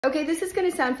Okay, this is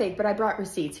gonna sound fake, but I brought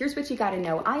receipts. Here's what you gotta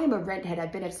know. I am a rent head.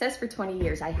 I've been obsessed for 20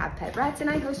 years. I have pet rats and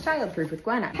I host Childproof with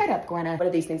Gwenna. Head up, Gwenna. What do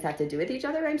these things have to do with each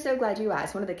other? I'm so glad you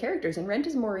asked. One of the characters in Rent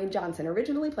is Maureen Johnson,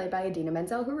 originally played by Idina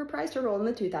Menzel, who reprised her role in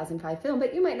the 2005 film,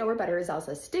 but you might know her better as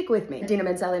Elsa. Stick with me. Idina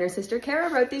Menzel and her sister Kara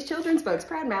wrote these children's books,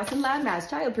 Proud Mouse and Loud Mouse.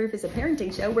 Childproof is a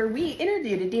parenting show where we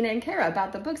interviewed Idina and Kara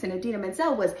about the books, and Idina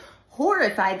Menzel was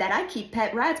horrified that I keep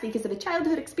pet rats because of a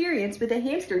childhood experience with a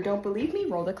hamster. Don't believe me?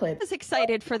 Roll the clip. I was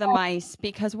excited for the mice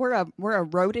because we're a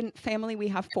rodent family. We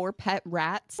have 4 pet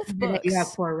rats. You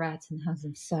have 4 rats in the house.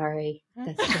 I'm sorry.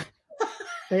 That's just,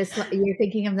 but it's, you're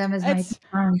thinking of them as my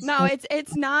parents. No,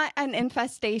 it's not an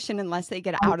infestation unless they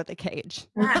get out of the cage.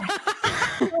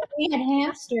 We had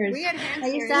hamsters. I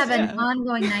used to have an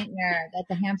ongoing nightmare that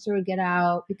the hamster would get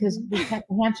out because the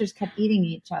hamsters kept eating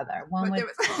each other. One would